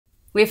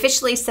We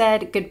officially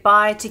said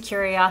goodbye to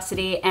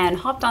curiosity and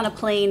hopped on a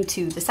plane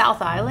to the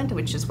South Island,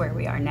 which is where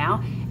we are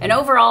now. And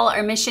overall,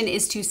 our mission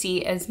is to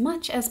see as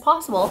much as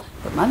possible,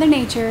 but Mother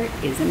Nature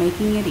isn't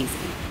making it easy.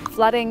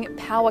 Flooding,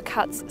 power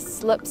cuts,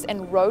 slips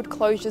and road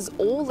closures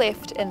all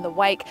left in the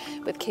wake,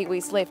 with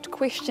Kiwis left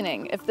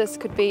questioning if this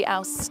could be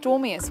our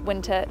stormiest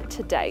winter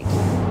to date.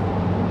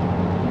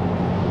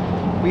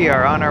 We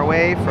are on our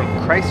way from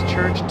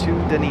Christchurch to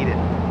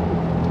Dunedin.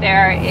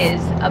 There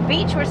is a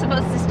beach we're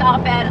supposed to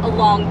stop at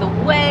along the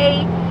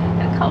way,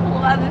 and a couple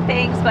of other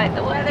things, but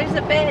the weather's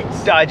a bit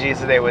dodgy,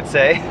 as they would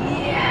say.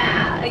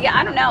 Yeah,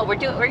 I don't know. We're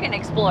gonna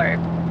explore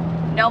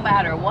no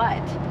matter what.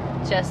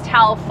 Just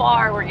how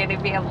far we're gonna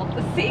be able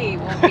to see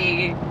will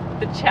be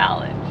the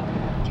challenge.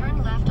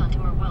 Turn left onto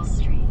Orwell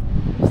Street.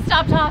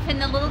 Stopped off in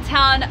the little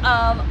town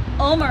of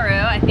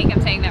Oamaru, I think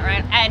I'm saying that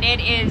right, and it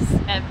is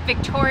a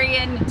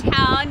Victorian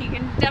town. You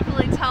can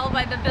definitely tell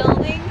by the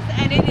buildings,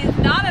 and it is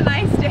not a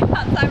nice day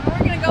outside, but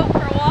we're gonna go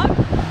for a walk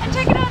and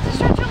check it out to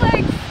stretch your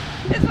legs.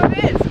 It's what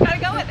it is. Gotta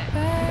go with it.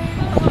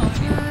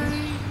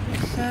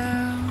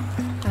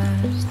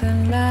 As the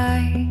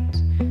light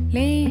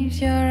leaves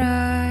your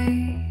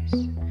eyes,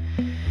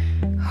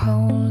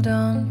 hold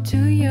on to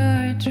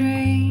your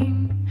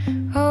dream.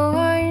 Oh,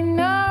 I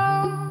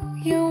know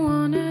you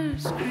wanna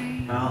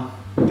scream. Well,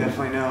 we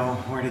definitely know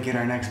where to get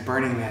our next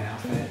Burning Man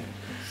outfit.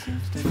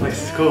 This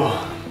place is cool.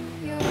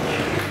 You're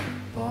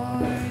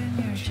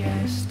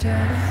just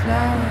a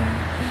flower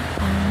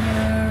on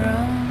your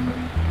own,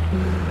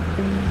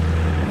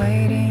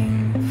 waiting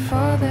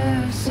for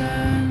the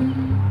sun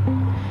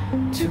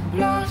to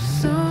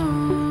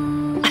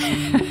blossom.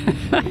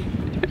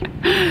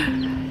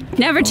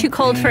 Never too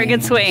cold for a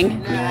good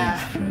swing. Yeah,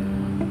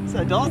 it's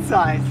adult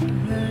size.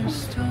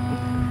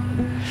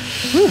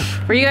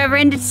 Were you ever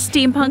into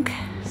steampunk?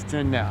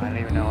 No, I don't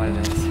even know what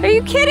it is. Are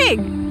you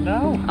kidding?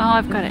 No. Oh,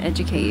 I've got to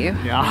educate you.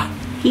 Yeah.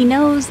 He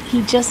knows,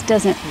 he just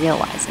doesn't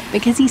realize it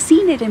because he's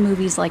seen it in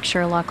movies like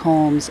Sherlock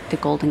Holmes, The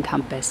Golden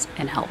Compass,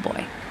 and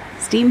Hellboy.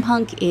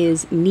 Steampunk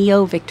is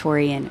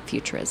neo-Victorian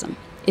futurism.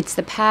 It's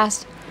the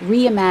past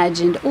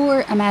reimagined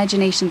or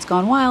imaginations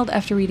gone wild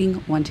after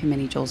reading one too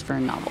many Jules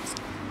Verne novels.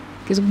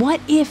 Because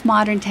what if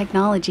modern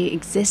technology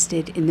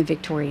existed in the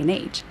Victorian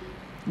age?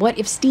 What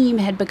if steam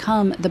had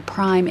become the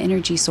prime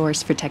energy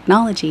source for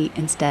technology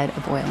instead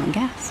of oil and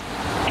gas?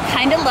 I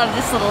kind of love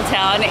this little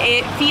town.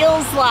 It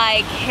feels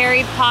like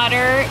Harry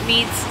Potter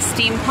meets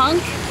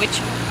steampunk, which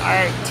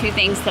are two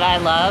things that I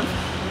love.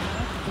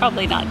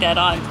 Probably not dead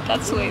on.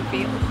 That's the way it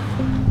feels.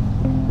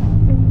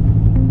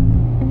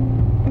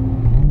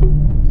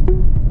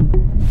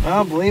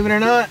 Well, believe it or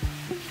not,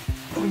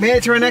 we made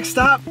it to our next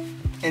stop,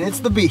 and it's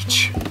the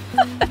beach.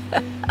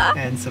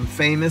 And some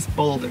famous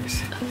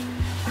boulders.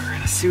 We're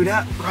gonna suit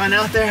up, run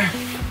out there.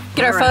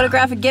 Get our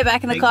photograph and get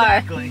back in the car.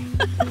 Exactly.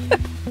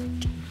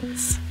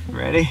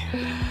 Ready?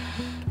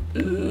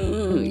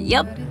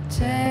 Yep.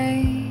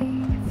 Take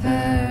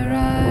the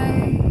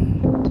ride.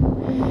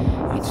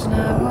 It's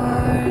now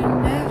or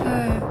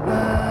never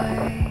by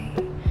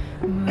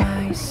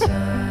my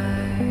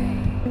side.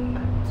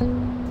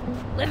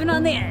 Living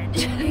on the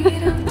edge.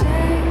 Freedom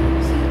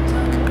days that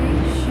don't be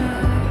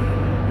shy.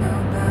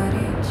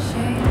 Nobody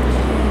changes.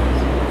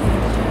 You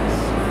just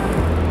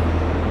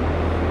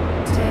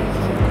take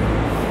your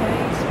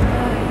face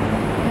by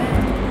the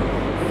end.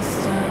 It's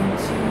time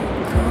to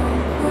go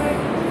where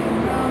you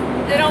belong.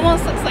 It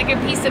almost looks like a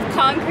piece of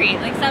concrete,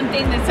 like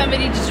something that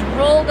somebody just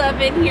rolled up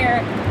in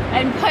here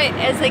and put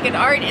as like an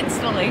art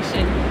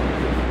installation.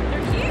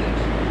 They're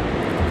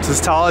huge. It's as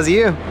tall as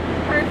you.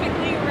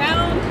 Perfectly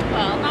round,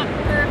 well, not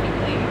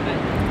perfectly, but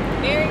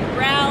very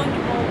round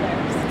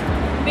boulders.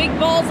 Big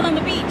balls on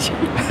the beach.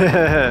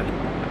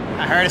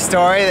 I heard a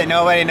story that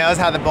nobody knows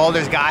how the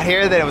boulders got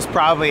here, that it was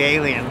probably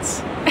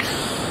aliens.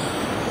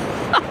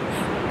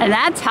 And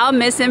that's how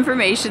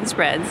misinformation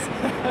spreads.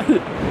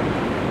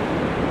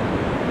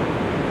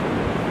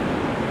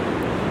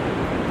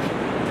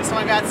 This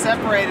one got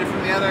separated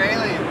from the other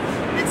aliens.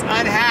 It's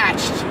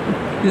unhatched.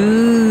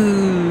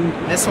 Ooh.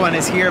 This one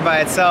is here by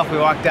itself. We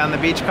walked down the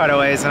beach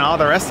cutaways and all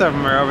the rest of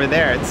them are over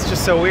there. It's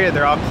just so weird.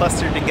 They're all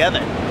clustered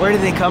together. Where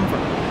did they come from?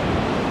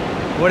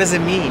 What does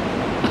it mean?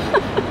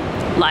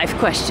 Life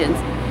questions.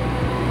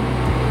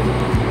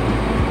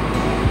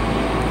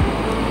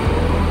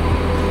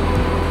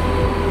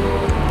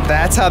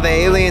 That's how the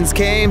aliens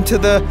came to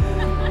the...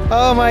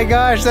 Oh my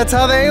gosh, that's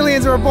how the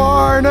aliens were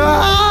born!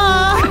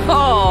 Ah!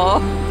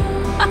 Oh.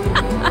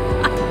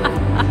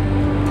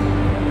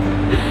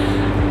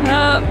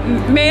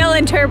 Male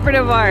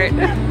interpretive art.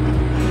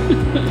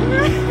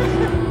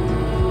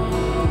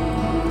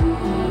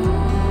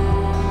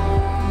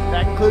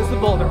 That concludes the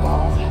boulder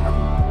balls.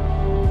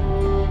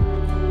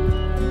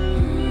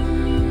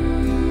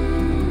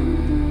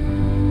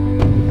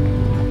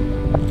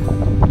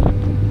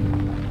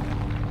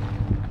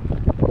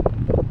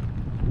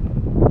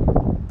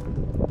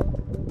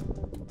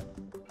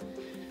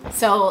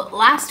 So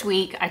last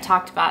week I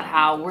talked about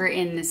how we're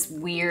in this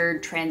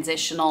weird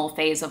transitional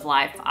phase of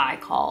life I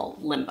call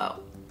limbo,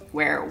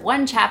 where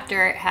one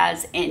chapter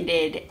has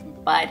ended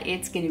but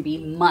it's going to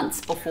be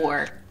months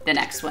before the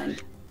next one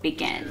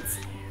begins,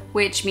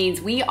 which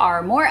means we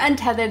are more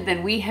untethered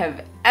than we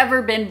have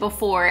ever been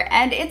before,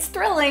 and it's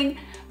thrilling.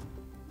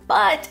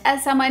 But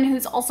as someone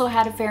who's also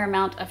had a fair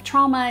amount of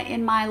trauma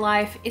in my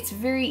life, it's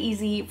very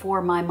easy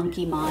for my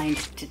monkey mind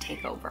to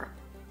take over.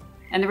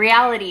 And the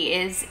reality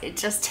is, it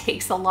just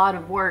takes a lot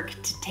of work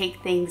to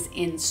take things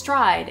in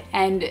stride,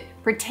 and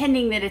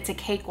pretending that it's a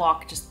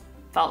cakewalk just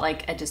felt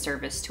like a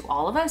disservice to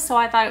all of us. So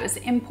I thought it was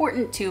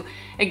important to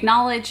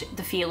acknowledge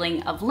the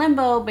feeling of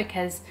limbo,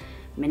 because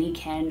many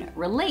can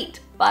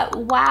relate. But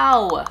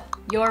wow,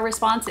 your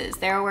responses.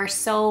 There were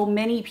so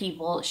many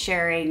people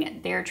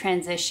sharing their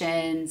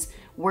transitions,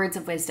 words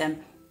of wisdom,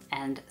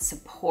 and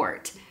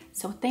support.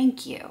 So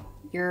thank you.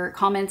 Your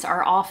comments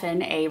are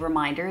often a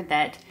reminder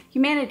that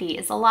humanity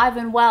is alive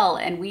and well,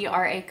 and we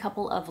are a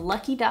couple of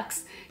lucky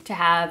ducks to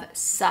have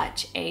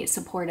such a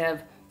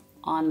supportive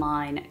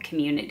online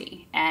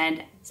community.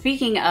 And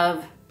speaking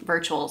of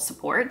virtual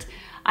support,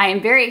 I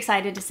am very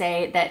excited to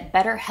say that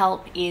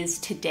BetterHelp is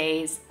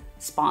today's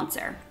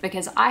sponsor,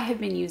 because I have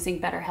been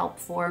using BetterHelp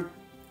for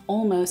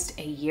almost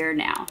a year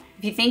now.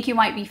 If you think you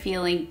might be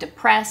feeling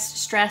depressed,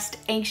 stressed,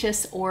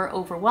 anxious, or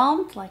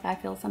overwhelmed, like I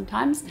feel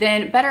sometimes,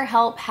 then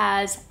BetterHelp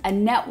has a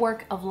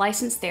network of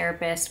licensed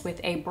therapists with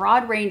a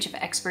broad range of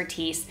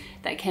expertise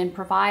that can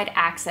provide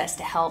access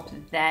to help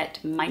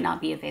that might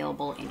not be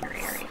available in your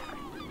area.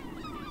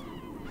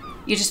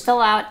 You just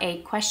fill out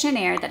a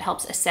questionnaire that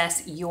helps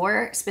assess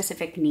your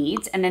specific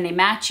needs, and then they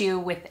match you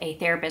with a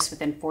therapist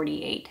within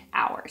 48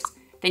 hours.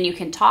 Then you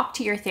can talk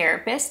to your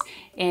therapist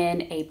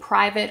in a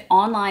private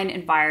online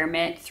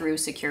environment through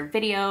secure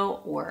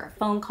video or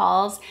phone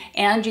calls,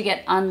 and you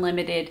get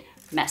unlimited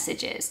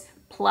messages.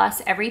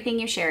 Plus, everything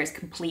you share is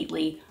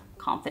completely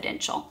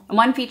confidential. And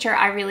one feature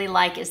I really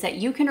like is that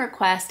you can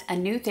request a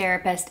new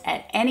therapist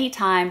at any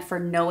time for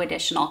no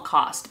additional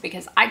cost,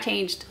 because I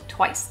changed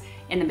twice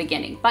in the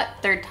beginning, but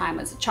third time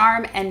was a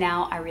charm, and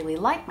now I really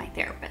like my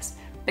therapist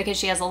because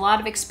she has a lot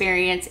of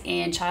experience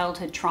in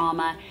childhood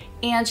trauma,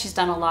 and she's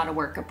done a lot of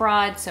work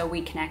abroad, so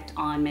we connect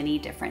on many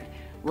different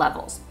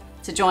levels.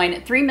 To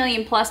join 3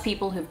 million plus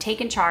people who've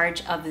taken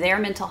charge of their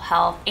mental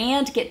health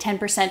and get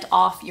 10%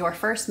 off your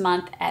first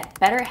month at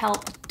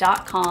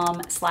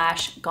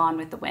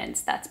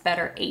betterhelp.com/gonewiththewynns. That's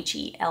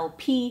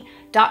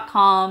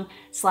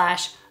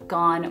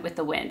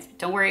betterhelp.com/gonewiththewynns.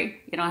 Don't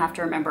worry, you don't have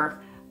to remember.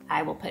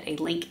 I will put a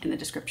link in the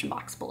description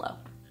box below.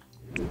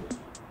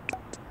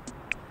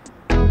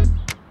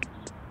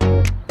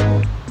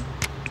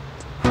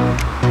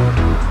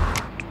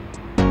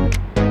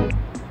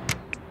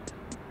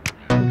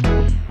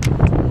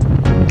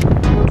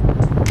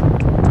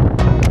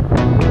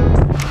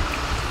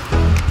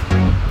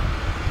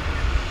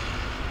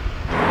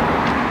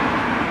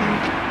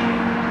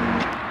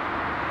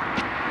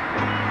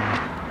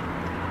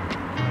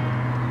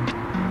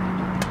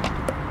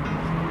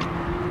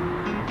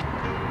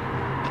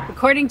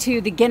 According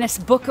to the Guinness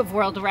Book of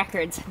World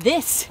Records,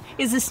 this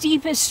is the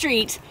steepest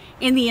street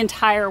in the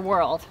entire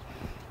world.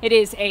 It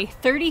is a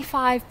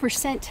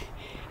 35%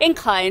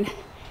 incline,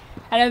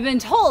 and I've been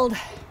told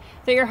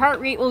that your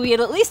heart rate will be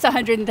at least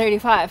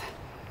 135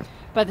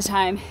 by the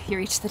time you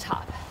reach the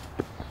top.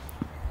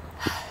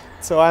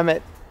 So I'm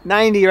at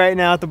 90 right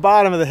now at the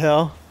bottom of the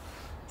hill.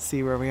 Let's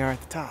see where we are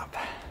at the top.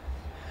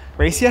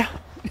 Race ya?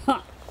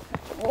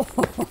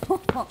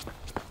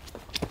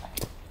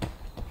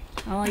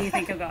 Oh, you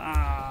think I'll go,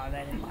 oh,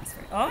 that didn't last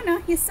very. Oh no,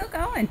 he's still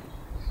going.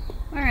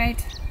 All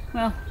right,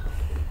 well,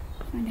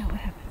 find out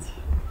what happens.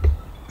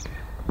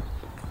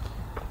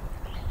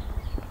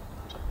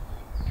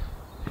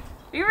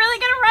 Are you really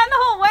gonna run the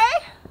whole way?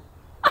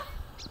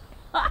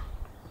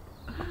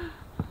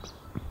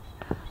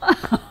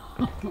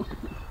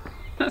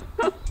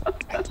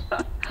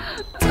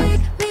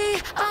 Take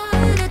me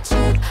on a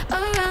trip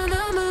around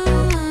the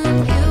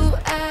moon. You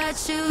add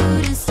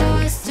shooting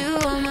stars to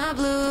all my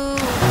blue.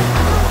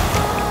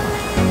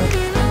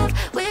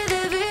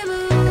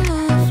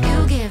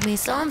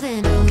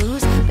 Something to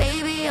lose,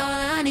 baby, all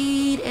I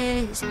need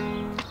is.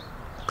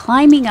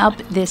 Climbing up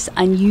this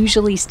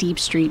unusually steep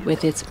street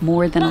with its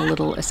more than a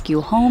little askew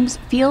homes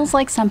feels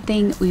like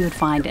something we would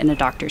find in a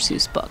Dr.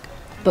 Seuss book.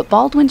 But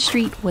Baldwin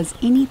Street was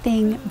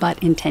anything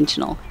but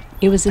intentional.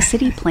 It was a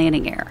city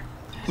planning error.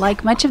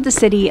 Like much of the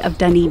city of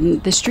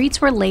Dunedin, the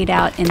streets were laid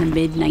out in the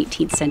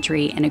mid-19th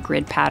century in a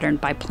grid pattern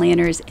by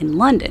planners in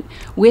London,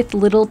 with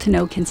little to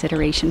no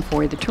consideration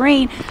for the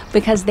terrain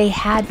because they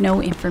had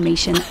no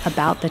information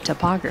about the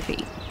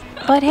topography.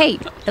 But hey,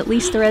 at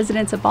least the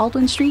residents of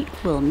Baldwin Street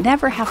will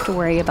never have to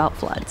worry about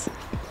floods.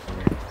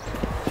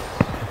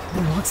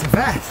 Oh, what's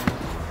that?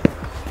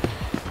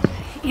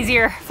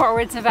 Easier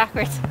forwards and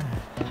backwards.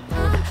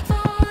 I'm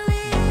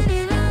falling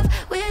in love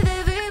with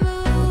every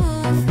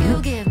move.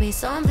 You give me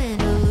something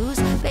to lose,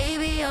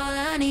 baby, all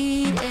I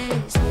need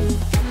is.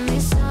 Give me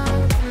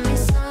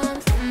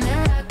something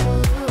that I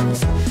could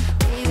lose.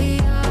 Baby,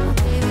 all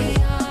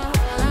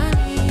I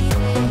need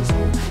is.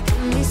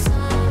 Give me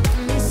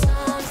something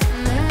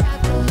that I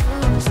could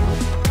lose.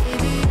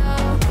 Baby,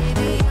 all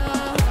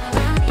I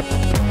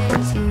need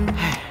is you.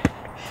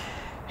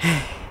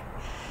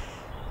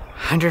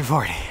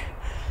 140.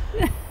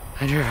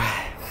 100.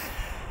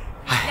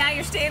 Now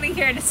you're standing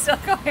here and it's still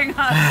going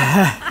on.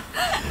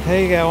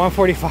 There you go,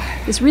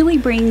 145. This really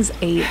brings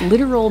a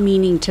literal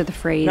meaning to the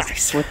phrase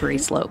Nice. slippery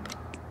slope.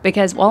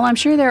 Because while I'm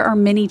sure there are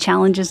many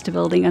challenges to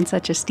building on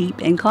such a steep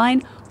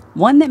incline,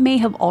 one that may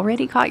have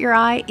already caught your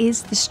eye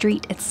is the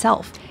street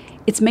itself.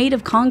 It's made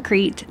of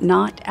concrete,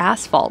 not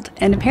asphalt,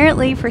 and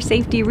apparently for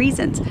safety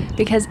reasons,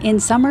 because in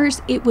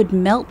summers it would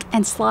melt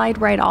and slide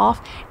right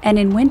off, and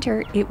in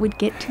winter it would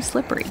get too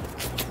slippery.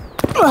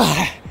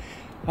 I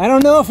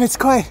don't know if it's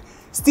quite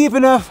steep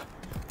enough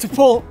to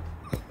pull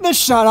this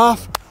shot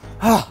off,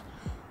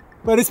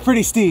 but it's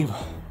pretty steep.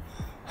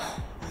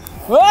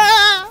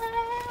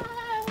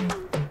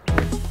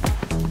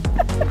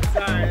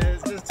 Sorry,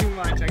 it's just too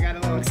much. I got a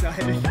little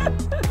excited.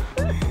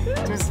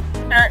 Just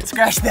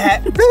scratch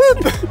that.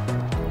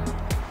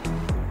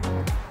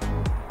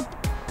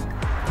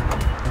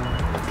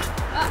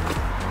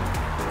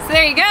 So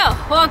there you go.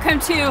 Welcome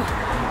to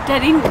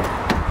Dunedin.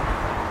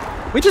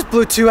 We just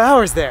blew 2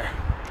 hours there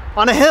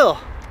on a hill.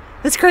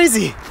 It's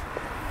crazy.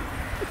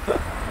 Stay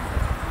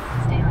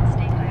on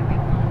State Highway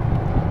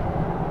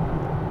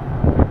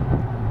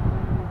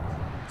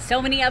 1.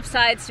 So many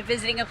upsides to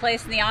visiting a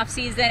place in the off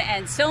season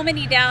and so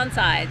many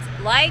downsides,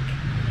 like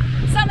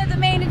some of the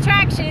main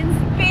attractions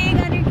being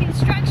under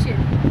construction.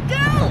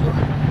 Go!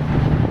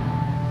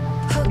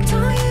 Hooked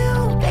on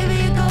you, baby,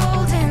 you're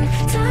golden.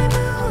 Time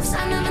moves,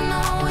 I never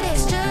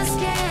noticed, just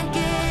can't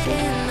get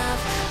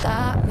enough.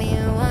 Got me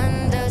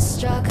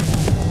wonderstruck.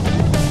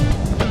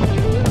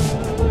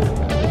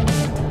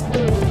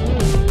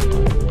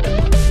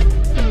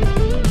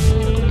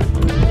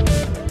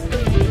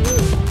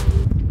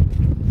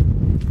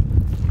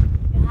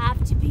 You have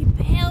to be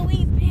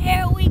very,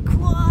 very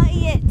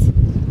quiet.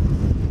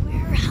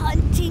 We're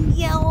hunting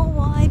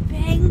yellow-eyed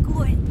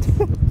penguins.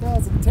 That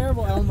was a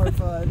terrible Elmer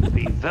fun.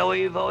 Be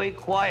very, very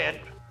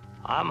quiet.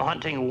 I'm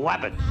hunting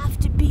rabbit. Have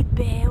to be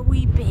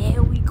very,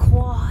 very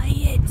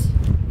quiet.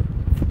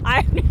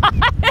 I'm not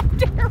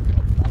terrible.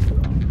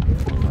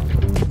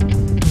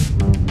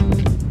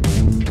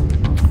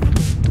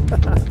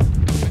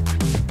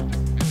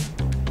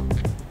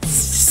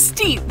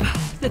 Steep,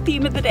 the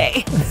theme of the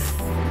day.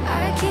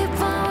 I keep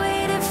on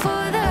waiting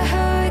for the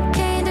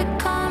hurricane to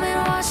come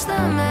and wash the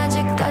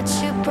magic that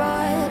you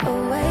brought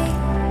away.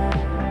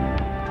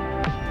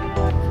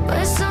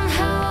 But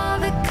somehow all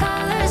the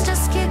colors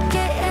just keep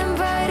getting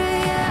brighter.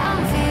 Yeah,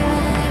 I'm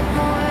feeling it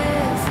more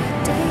every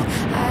day.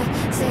 I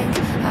think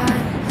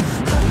I'm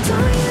hooked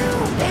on you,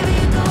 baby,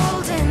 you're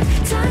golden.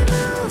 Time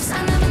moves, I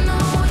never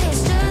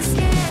noticed, just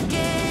can't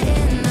get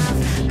enough.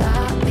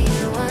 Got me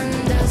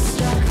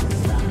wonderstruck.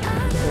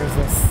 There's a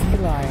sea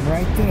lion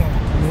right there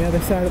on the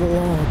other side of the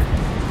log.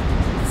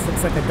 This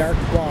looks like a dark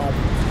blob.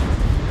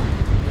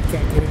 We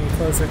can't get any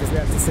closer because we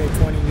have to stay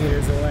 20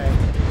 meters away.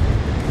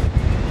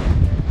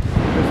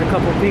 There's a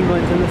couple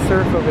penguins in the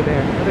surf over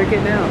there. Oh, they're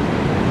getting out.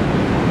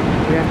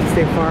 We have to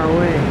stay far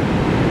away.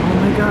 Oh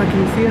my god, can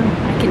you see them?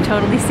 I can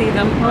totally see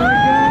them. Oh my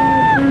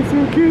god, they're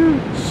so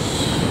cute.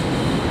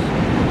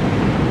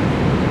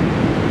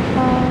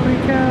 Holy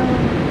cow.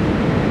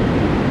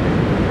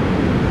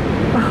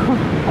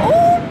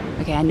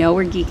 Okay, I know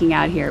we're geeking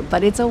out here,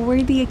 but it's a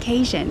worthy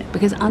occasion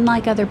because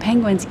unlike other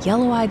penguins,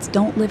 yellow-eyes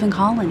don't live in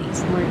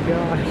colonies. Oh my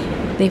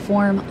gosh. They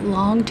form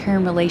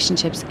long-term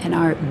relationships and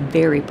are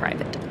very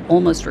private,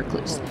 almost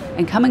recluse,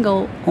 and come and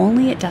go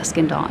only at dusk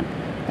and dawn.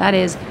 That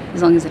is,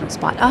 as long as they don't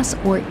spot us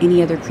or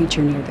any other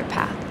creature near their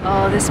path.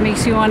 Oh, this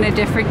makes you want a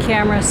different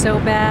camera so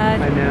bad.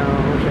 I know,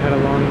 I wish I had a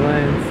long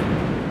lens.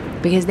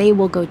 Because they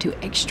will go to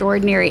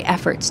extraordinary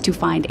efforts to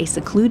find a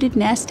secluded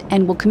nest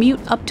and will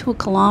commute up to 1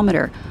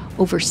 kilometer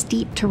over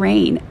steep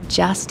terrain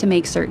just to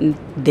make certain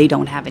they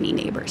don't have any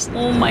neighbors.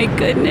 Oh my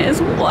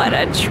goodness, what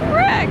a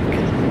trek!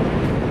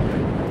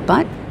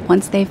 But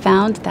once they've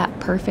found that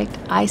perfect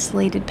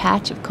isolated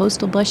patch of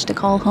coastal bush to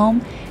call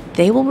home,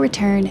 they will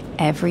return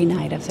every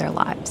night of their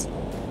lives.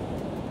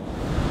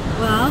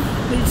 Well,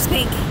 what do you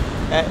think?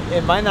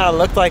 It might not have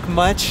looked like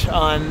much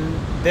on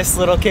this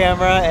little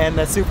camera and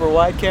the super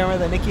wide camera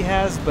that Nikki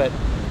has, but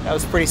that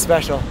was pretty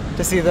special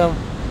to see them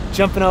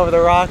jumping over the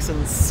rocks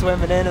and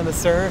swimming in the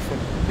surf.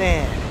 And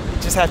man,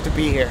 you just have to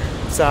be here.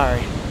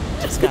 Sorry,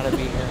 just gotta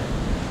be here.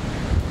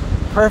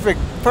 Perfect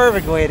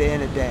way to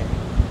end a day.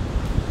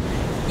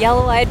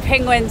 Yellow-eyed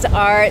penguins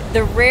are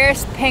the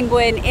rarest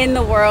penguin in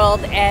the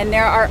world, and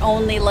there are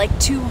only like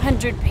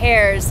 200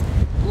 pairs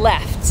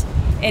left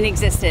in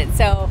existence.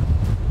 So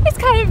it's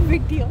kind of a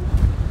big deal.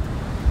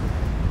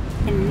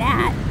 And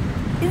that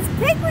is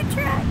penguin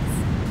tracks.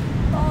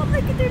 Oh,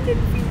 look at their big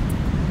feet.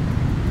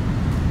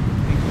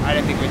 I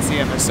didn't think we'd see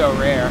them. They're so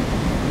rare.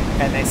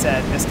 And they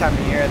said this time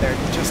of year they're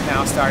just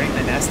now starting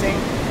the nesting,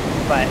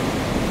 but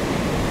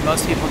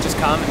most people just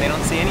come and they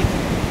don't see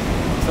anything.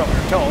 That's what we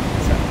were told.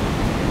 So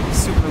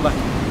super lucky.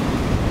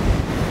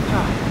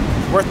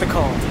 It's worth the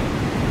cold.